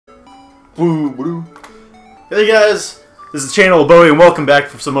Hey guys, this is the channel of Bowie and welcome back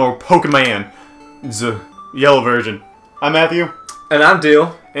for some more Pokemon. It's a yellow version. I'm Matthew. And I'm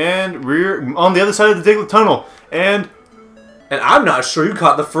Dill. And we're on the other side of the Diglett tunnel. And I'm not sure you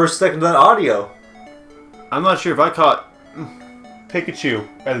caught the first second of that audio. I'm not sure if I caught Pikachu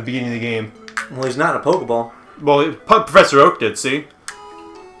at the beginning of the game. Well, he's not in a Pokeball. Well, Professor Oak did, see?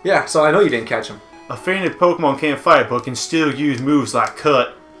 Yeah, so I know you didn't catch him. A fainted Pokemon can't fight, but can still use moves like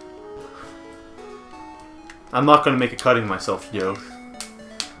Cut. I'm not going to make a cutting myself joke.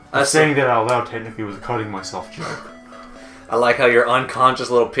 Saying that out loud technically was a cutting myself joke. I like how your unconscious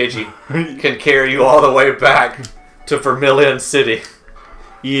little Pidgey can carry you all the way back to Vermilion City.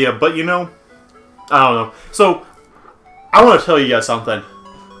 Yeah, but you know, I don't know. So, I want to tell you guys something.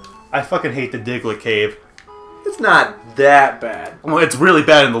 I fucking hate the Diglett cave. It's not that bad. Well, it's really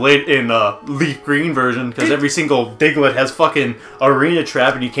bad in the Leaf Green version because every single Diglett has fucking arena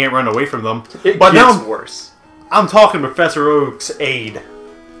trap and you can't run away from them. It but gets now worse. I'm talking Professor Oak's aid.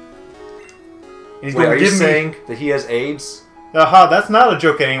 Wait, are you saying that he has AIDS? Aha, that's not a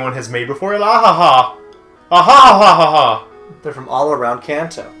joke anyone has made before. Ah ha ha. Ah ha ha ha ha. They're from all around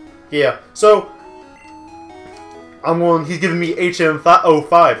Kanto. Yeah, so he's giving me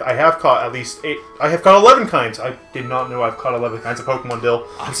HM05. I have caught at least 8. I have caught 11 kinds. I did not know I've caught 11 kinds of Pokemon, Dill.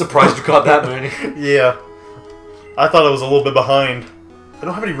 I'm surprised you caught that many. Yeah. I thought I was a little bit behind. I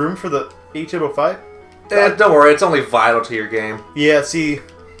don't have any room for the HM05. Don't worry, it's only vital to your game. Yeah, see,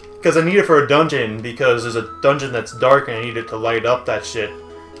 because I need it for a dungeon, because there's a dungeon that's dark and I need it to light up that shit.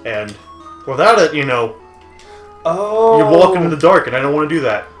 And without it, you know, you're walking in the dark and I don't want to do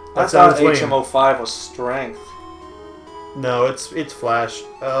that. I thought HM05 was strength. No, it's Flash.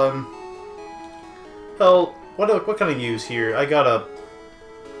 Hell, what can I use here? I gotta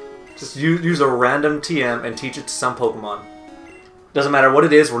just use a random TM and teach it to some Pokemon. Doesn't matter what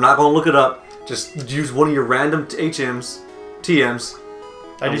it is. We're not going to look it up. Just use one of your random TMs.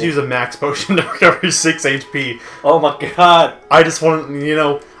 I just use a max potion to recover 6 HP. Oh my god! I just want, you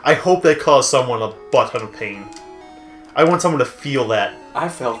know, I hope they cause someone a butt ton of pain. I want someone to feel that. I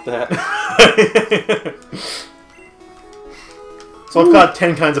felt that. So I've got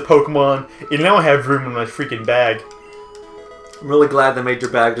 10 kinds of Pokemon, and now I have room in my freaking bag. I'm really glad they made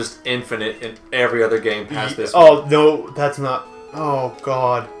your bag just infinite in every other game past this one. Oh, no, that's not... Oh,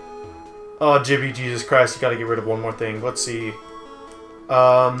 God. Oh, Jibby, Jesus Christ, you gotta get rid of one more thing. Let's see.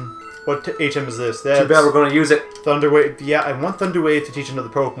 What HM is this? That's too bad we're gonna use it. Thunder Wave. Yeah, I want Thunder Wave to teach another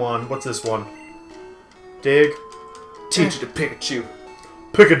Pokemon. What's this one? Dig. Teach it to Pikachu.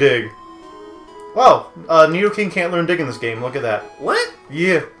 Pick-a-dig. Wow, Nidoking can't learn Dig in this game. Look at that. What?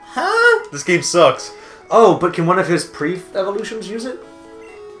 Yeah. Huh? This game sucks. Oh, but can one of his pre-evolutions use it?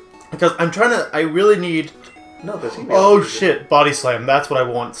 Because I'm trying to... I really need... No, does he? Oh, shit. Body Slam. That's what I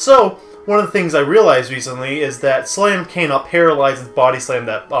want. So... One of the things I realized recently is that Slam cannot paralyze its Body Slam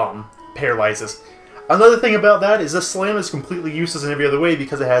that paralyzes. Another thing about that is this Slam is completely useless in every other way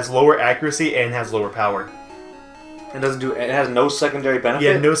because it has lower accuracy and has lower power. It doesn't do. It has no secondary benefit.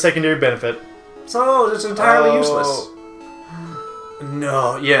 Yeah, no secondary benefit. So it's entirely useless.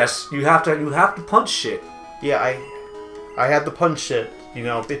 No. Yes, you have to punch shit. Yeah, I have to punch shit. You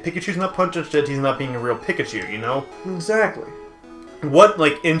know, if Pikachu's not punching shit, he's not being a real Pikachu. You know. Exactly. What,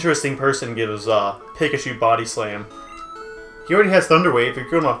 like, interesting person gives Pikachu Body Slam? He already has Thunder Wave.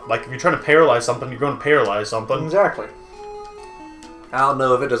 If you're gonna, like, if you're trying to paralyze something, you're going to paralyze something. Exactly. I don't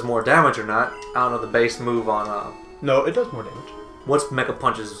know if it does more damage or not. I don't know the base move on, No, it does more damage. What's Mega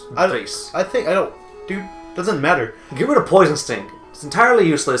Punch's base? I don't... Dude, doesn't matter. Get rid of Poison Sting. It's entirely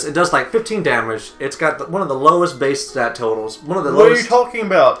useless. It does, like, 15 damage. It's got one of the lowest base stat totals. One of the lowest... What are you talking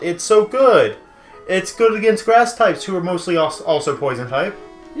about? It's so good. It's good against grass types, who are mostly also poison type.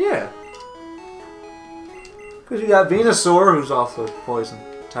 Yeah. Because you got Venusaur, who's also poison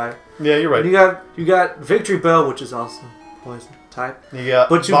type. Yeah, you're right. And you got Victory Bell, which is also poison type. You got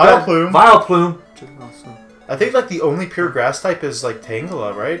Vileplume. Vileplume, which is also... I think like the only pure grass type is like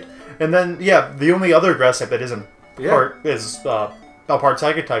Tangela, right? And then the only other grass type that isn't part is a part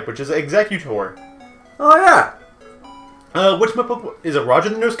Psychic type, which is Executor. Oh yeah. Which Pokemon? Is it Roger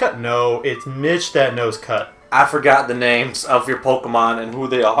that knows Cut? No, it's Mitch that knows Cut. I forgot the names of your Pokemon and who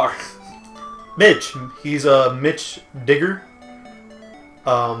they are. Mitch. He's a Mitch Digger.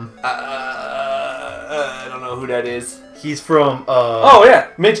 I don't know who that is. He's from, Oh, yeah!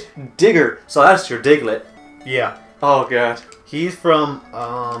 Mitch Digger. So that's your Diglett. Yeah. Oh, God. He's from,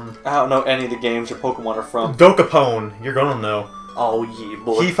 I don't know any of the games your Pokemon are from. Dokapone. You're gonna know. Oh, yeah,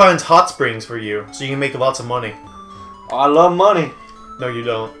 boy. He finds hot springs for you, so you can make lots of money. Oh, I love money. No, you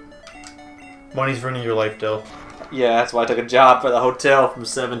don't. Money's ruining your life, Dill. Yeah, that's why I took a job for the hotel from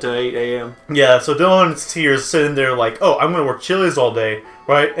 7 to 8 a.m. Yeah, so Dylan's here sitting there like, oh, I'm going to work Chili's all day,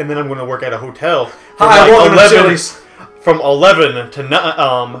 right? And then I'm going to work at a hotel. Hi, welcome to Chili's. From 11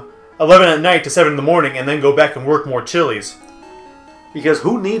 to 11 at night to 7 in the morning, and then go back and work more Chili's. Because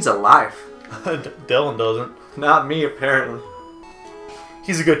who needs a life? Dylan doesn't. Not me, apparently.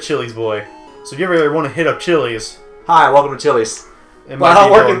 He's a good Chili's boy. So if you ever want to hit up Chili's... Hi, welcome to Chili's. But I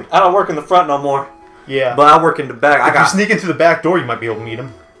don't work in the front no more. Yeah. But I work in the back. If you sneak in through the back door, you might be able to meet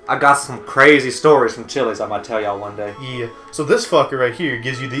him. I got some crazy stories from Chili's I might tell y'all one day. Yeah. So this fucker right here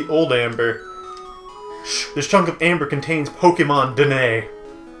gives you the old amber. This chunk of amber contains Pokemon DNA.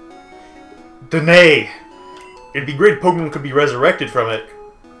 DNA! It'd be great if Pokemon could be resurrected from it.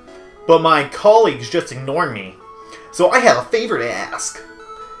 But my colleagues just ignore me. So I have a favor to ask.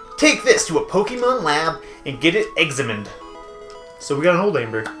 Take this to a Pokemon lab and get it examined. So we got an old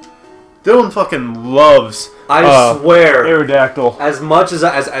amber. Dylan fucking loves I swear. Aerodactyl. As much as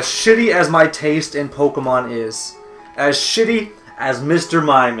shitty as my taste in Pokemon is, as shitty as Mr.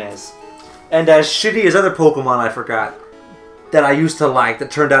 Mime is, and as shitty as other Pokemon I forgot that I used to like that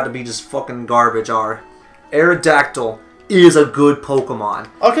turned out to be just fucking garbage are, Aerodactyl is a good Pokemon.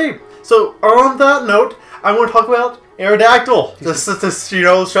 Okay, so on that note, I want to talk about Aerodactyl. Just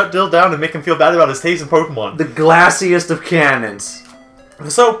to shut Dill down and make him feel bad about his taste in Pokemon. The glassiest of cannons.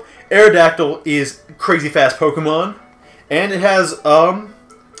 So, Aerodactyl is crazy fast Pokemon, and it has a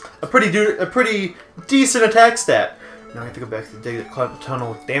pretty decent attack stat. Now I have to go back to the Diglett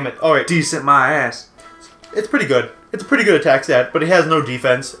tunnel. Damn it! All right, Decent my ass. it's pretty good. It's a pretty good attack stat, but it has no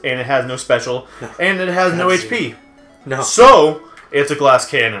defense, and it has no special, and it has no HP. No. So it's a glass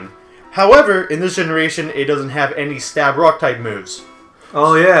cannon. However, in this generation, it doesn't have any stab rock type moves.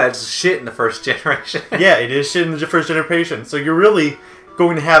 Oh yeah, it's shit in the first generation. Yeah, it is shit in the first generation. So you're really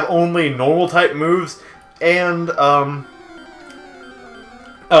going to have only normal type moves and a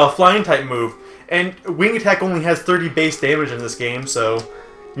flying type move. And wing attack only has 30 base damage in this game, so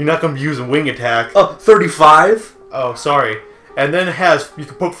you're not going to be using wing attack. Oh, 35? Oh, sorry. And then it has, you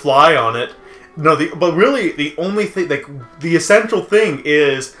can put fly on it. No, but really the only thing, like the essential thing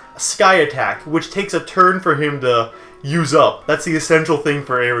is sky attack, which takes a turn for him to use up. That's the essential thing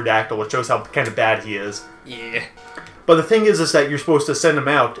for Aerodactyl, which shows how kind of bad he is. Yeah. But the thing is that you're supposed to send him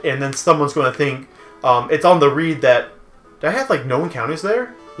out, and then someone's going to think it's on the read that. Did I have like no encounters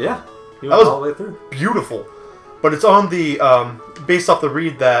there? Yeah. You That went was all the way through. beautiful. But it's on the based off the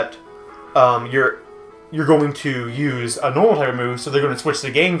read that you're going to use a normal type of move, so they're going to switch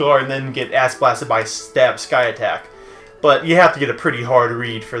to Gengar and then get ass blasted by stab sky attack. But you have to get a pretty hard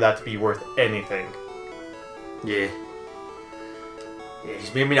read for that to be worth anything. Yeah. Yeah,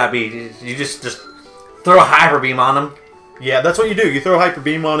 maybe not be. You just throw a hyper beam on him. Yeah, that's what you do. You throw a Hyper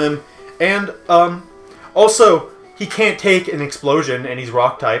Beam on him. And, also, he can't take an explosion, and he's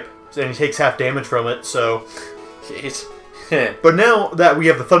rock type. And he takes half damage from it, so... Jeez. But now that we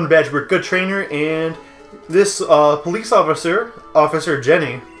have the Thunder Badge, we're a good trainer, and this police officer, Officer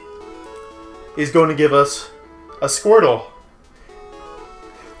Jenny, is going to give us a Squirtle.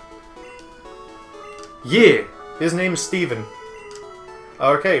 Yeah. His name is Steven.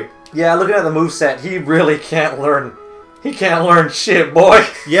 Okay. Yeah, looking at the moveset, he really can't learn. He can't learn shit, boy.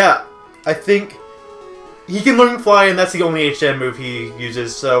 Yeah, I think he can learn Fly, and that's the only HM move he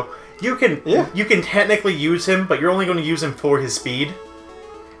uses. So you can technically use him, but you're only going to use him for his speed.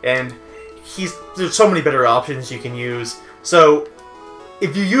 And there's so many better options you can use. So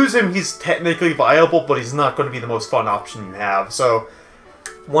if you use him, he's technically viable, but he's not going to be the most fun option you have. So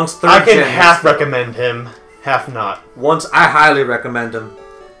I can half recommend him, half not. I highly recommend him.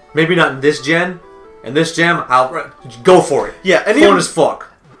 Maybe not in this gen. In this gen, I'll go for it. Yeah, fun as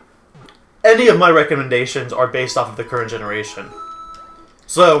fuck. Any of my recommendations are based off of the current generation.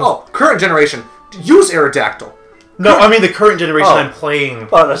 So current generation. Use Aerodactyl. No, I mean the current generation I'm playing.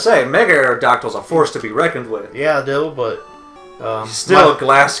 Well, I say, Mega Aerodactyl's a force to be reckoned with. Yeah, Dill, but still a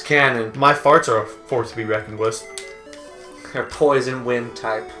glass cannon. My farts are a force to be reckoned with. They're poison wind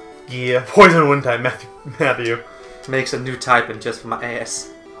type. Yeah, poison wind type, Matthew. Makes a new typing just for my ass.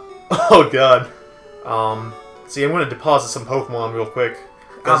 Oh god. See, I'm gonna deposit some Pokemon real quick.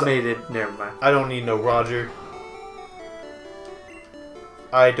 I made it. Never mind. I don't need no Roger.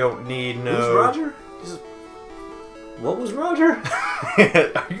 I don't need no. Who's Roger? What was Roger?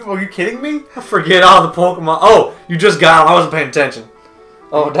 Are you kidding me? I forget all the Pokemon. Oh, you just got him. I wasn't paying attention.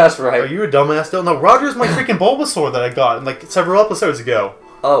 Oh, that's right. Are you a dumbass still? No, Roger's my freaking Bulbasaur that I got like several episodes ago.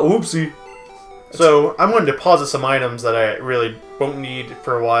 Oopsie. So, I'm going to deposit some items that I really won't need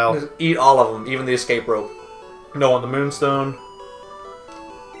for a while. Just eat all of them, even the escape rope. No, on the Moonstone.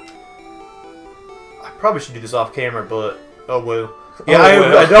 I probably should do this off camera, but oh well. Yeah, Oh,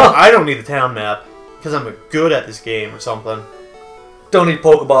 well. I don't need the town map because I'm good at this game or something. Don't need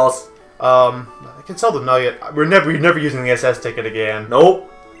Pokeballs. I can sell the nugget. We're never using the SS ticket again.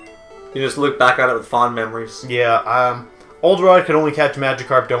 Nope. You just look back at it with fond memories. Yeah. Old Rod can only catch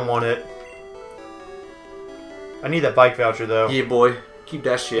Magikarp. Don't want it. I need that bike voucher though. Yeah, boy. Keep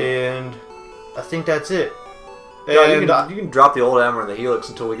that shit. And I think that's it. Yeah, And you can drop the old Emmer and the Helix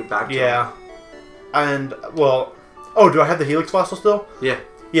until we get back to yeah. And well, oh, do I have the Helix fossil still? Yeah.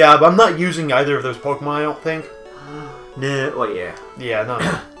 Yeah, but I'm not using either of those Pokemon. I don't think. No. Well, yeah. Yeah, no.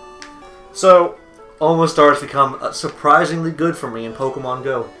 So, Almost starts to become surprisingly good for me in Pokemon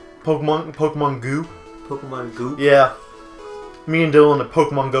Go. Pokemon Goo. Pokemon Go. Yeah. Me and Dylan are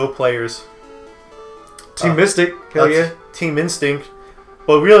Pokemon Go players. Team Mystic. Hell yeah. Team Instinct.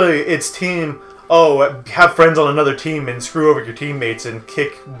 But really, it's Team... Oh, have friends on another team and screw over your teammates and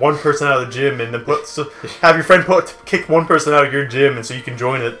kick one person out of the gym and then have your friend kick one person out of your gym and so you can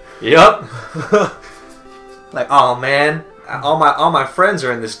join it. Yep. Like, oh man, all my friends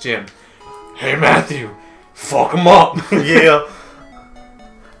are in this gym. Hey Matthew, fuck them up. Yeah.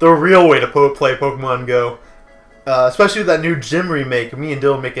 The real way to play Pokemon Go. Especially with that new gym remake, me and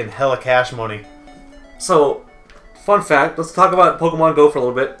Dylan making hella cash money. So, fun fact, let's talk about Pokemon Go for a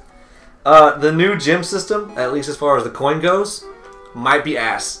little bit. The new gym system, at least as far as the coin goes, might be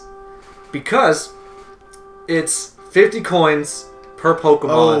ass. Because it's 50 coins per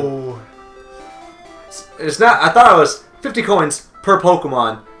Pokemon. Oh. It's not, I thought it was 50 coins per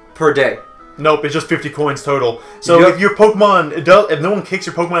Pokemon per day. Nope, it's just 50 coins total. So Yep. if your Pokemon, if no one kicks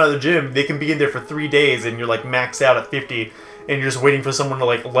your Pokemon out of the gym, they can be in there for 3 days and you're like maxed out at 50 and you're just waiting for someone to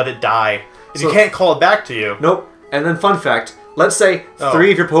like let it die. And you can't call it back to you. Nope. And then fun fact, let's say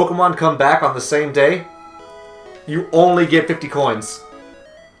 3 of your Pokemon come back on the same day, you only get 50 coins.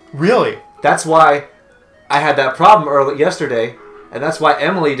 Really? That's why I had that problem yesterday, and that's why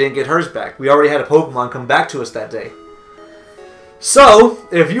Emily didn't get hers back. We already had a Pokemon come back to us that day. So,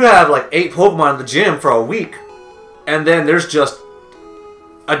 if you have like 8 Pokemon in the gym for a week, and then there's just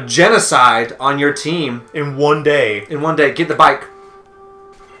a genocide on your team In one day. in one day, get the bike.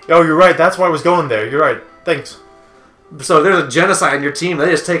 Oh, you're right. That's why I was going there. You're right. Thanks. So if there's a genocide in your team, they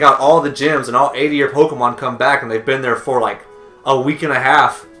just take out all the gyms and all 80 of your Pokemon come back and they've been there for like a week and a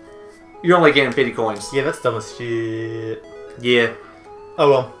half. You're only getting 50 coins. Yeah, that's dumb as shit. Yeah. Oh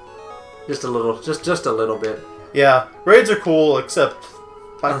well. Just a little. Just a little bit. Yeah, raids are cool, except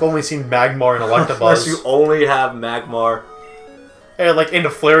I've only seen Magmar and Unless you Electabuzz. only have Magmar. And like into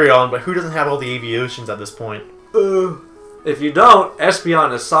Flareon, but who doesn't have all the Aviations at this point? If you don't,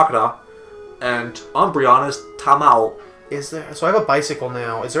 Espeon is Sakura, and Umbreon is Tamao. Is there? So I have a bicycle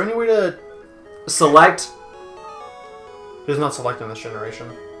now. Is there any way to... Select. There's not select in this generation.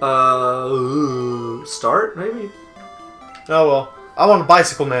 Start maybe. Oh well. I'm on a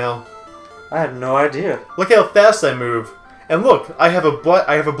bicycle now. I had no idea. Look how fast I move. And look, I have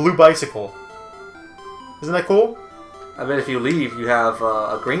a blue bicycle. Isn't that cool? I bet if you leave, you have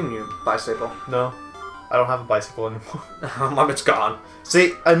a green bicycle. No. I don't have a bicycle anymore. It's gone.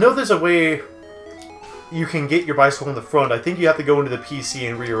 See, I know there's a way you can get your bicycle in the front. I think you have to go into the PC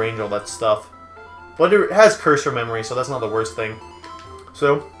and rearrange all that stuff. But it has cursor memory, so that's not the worst thing.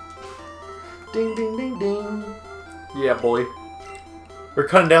 So, Ding, ding, ding, ding. Yeah, boy. we're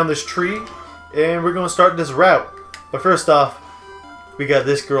cutting down this tree, and we're going to start this route. But first off, we got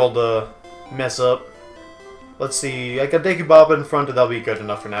this girl to mess up. Let's see, I got Dekubaba in front, and that'll be good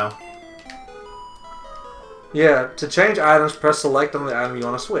enough for now. Yeah, to change items, press select on the item you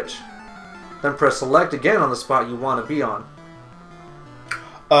want to switch. Then press select again on the spot you want to be on.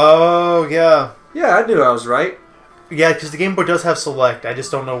 Oh, yeah. Yeah, I knew I was right. Yeah, because the Game Boy does have select. I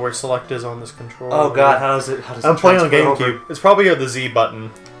just don't know where select is on this controller. Oh god, how does it I'm playing on transfer GameCube. over? It's probably the Z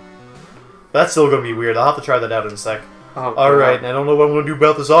button. But that's still going to be weird. I'll have to try that out in a sec. Oh, Alright, I don't know what I'm going to do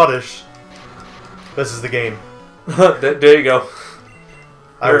about this Oddish. This is the game. There you go.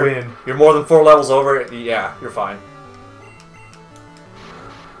 I win. You're more than 4 levels over. Yeah, you're fine.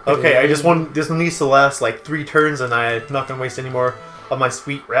 Okay, I just want this one needs to last like 3 turns, and I'm not going to waste any more of my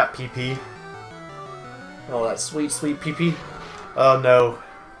sweet rap PP. Oh, that sweet, sweet PP. Oh no.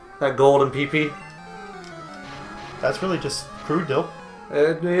 That golden PP. That's really just crude, Dill.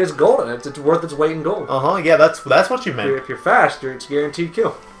 It is golden. It's worth its weight in gold. Uh-huh, yeah, that's what you meant. If you're fast, it's guaranteed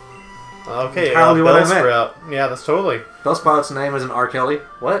kill. Okay, Entirely what I meant. Bellsprout. Yeah, that's totally. Bellsprout's name isn't R. Kelly.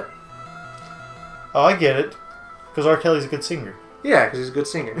 What? Oh, I get it. Because R. Kelly's a good singer. Yeah, because he's a good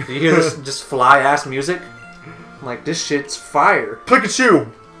singer. Do you hear this just fly-ass music? I'm like, this shit's fire.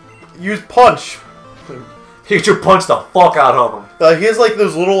 Pikachu! Use punch! Pikachu punched the fuck out of him. He has like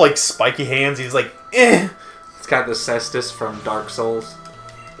those little like spiky hands. He's like It's got the Cestus from Dark Souls.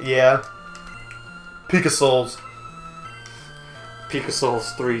 Yeah. Peak of Souls. Peak of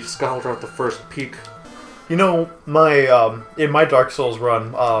Souls 3, Scholar at the first peak. You know, my in my Dark Souls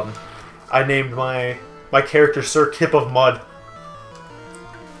run, I named my character Sir Kip of Mud.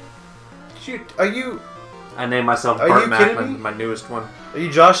 Are you? I named myself Are Bart you Mac, kidding me? my newest one. Are you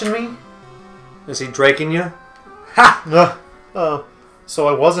joshing me? Is he draking you? Ha! So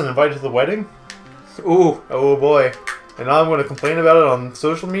I wasn't invited to the wedding? Ooh. Oh boy. And now I'm going to complain about it on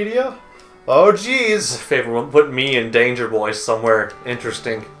social media? Oh jeez. Favorite one. Put me and Danger Boy somewhere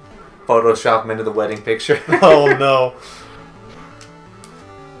interesting. Photoshop him into the wedding picture. Oh no.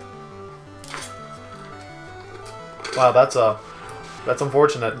 Wow, that's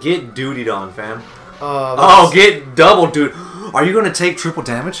unfortunate. Get dutied on, fam. That's... Get double dude. Are you going to take triple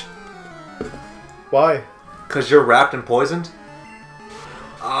damage? Why? Because you're wrapped and poisoned?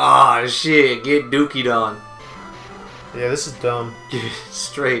 Ah, shit. Get dookied on. Yeah, this is dumb. Get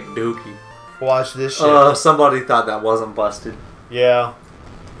straight dookie. Watch this shit. Somebody thought that wasn't busted. Yeah.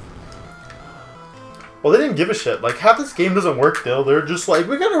 Well, they didn't give a shit. Like, half this game doesn't work, Dill. They're just like,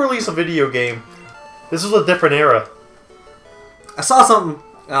 we gotta release a video game. This is a different era. I saw something,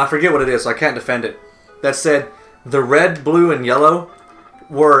 I forget what it is, so I can't defend it, that said the red, blue, and yellow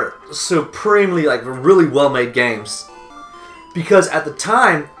were supremely, like, really well-made games. Because at the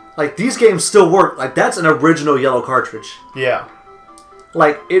time, like, these games still work. Like, that's an original yellow cartridge. Yeah.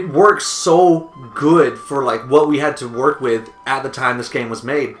 Like, it works so good for, like, what we had to work with at the time this game was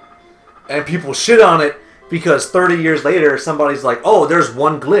made. And people shit on it because 30 years later, somebody's like, oh, there's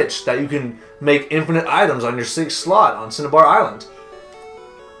one glitch that you can make infinite items on your 6th slot on Cinnabar Island.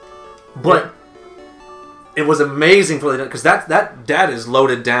 But it was amazing for the, because that is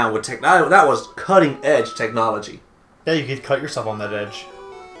loaded down with tech. That was cutting edge technology. Yeah, you could cut yourself on that edge.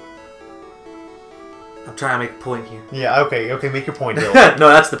 I'm trying to make a point here. Yeah, okay, make your point, Dill. No,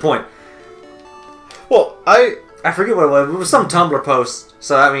 that's the point. Well, I forget what it was. It was some Tumblr post.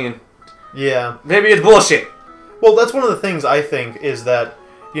 So, I mean... Yeah. Maybe it's bullshit. Well, that's one of the things I think is that,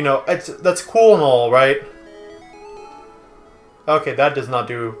 you know, that's cool and all, right? Okay, that does not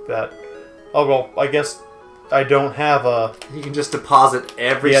do that. Oh, well, I guess I don't have a... You can just deposit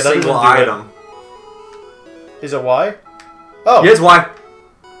every that single doesn't do item. Is it Y? Oh! Here's why.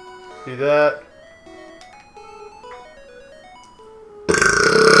 Do that.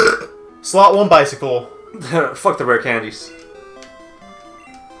 Slot 1 bicycle. Fuck the rare candies.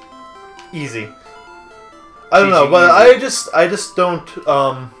 Easy. I don't know, but I just don't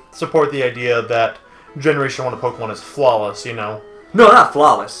support the idea that Generation 1 of Pokemon is flawless, you know? No, not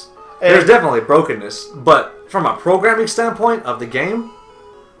flawless. There's definitely brokenness, but from a programming standpoint of the game,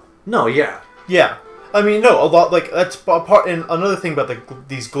 no, yeah. Yeah. I mean, no, a lot, like, that's part, and another thing about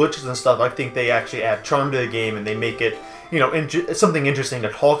these glitches and stuff, I think they actually add charm to the game, and they make it, you know, something interesting to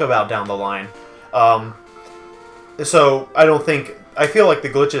talk about down the line. So, I feel like the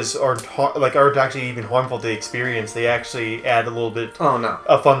glitches aren't actually even harmful to the experience. They actually add a little bit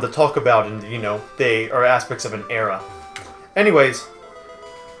of fun to talk about, and, you know, they are aspects of an era. Anyways,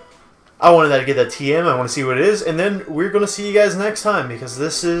 I wanted to get that TM, I want to see what it is, and then we're going to see you guys next time, because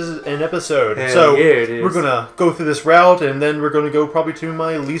this is an episode. Hell so, yeah, it is. We're going to go through this route, and then we're going to go probably to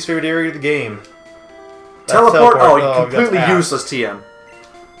my least favorite area of the game. Teleport? Oh, completely useless TM.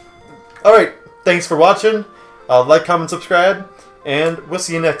 Alright, thanks for watching. Like, comment, subscribe, and we'll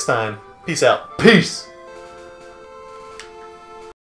see you next time. Peace out. Peace!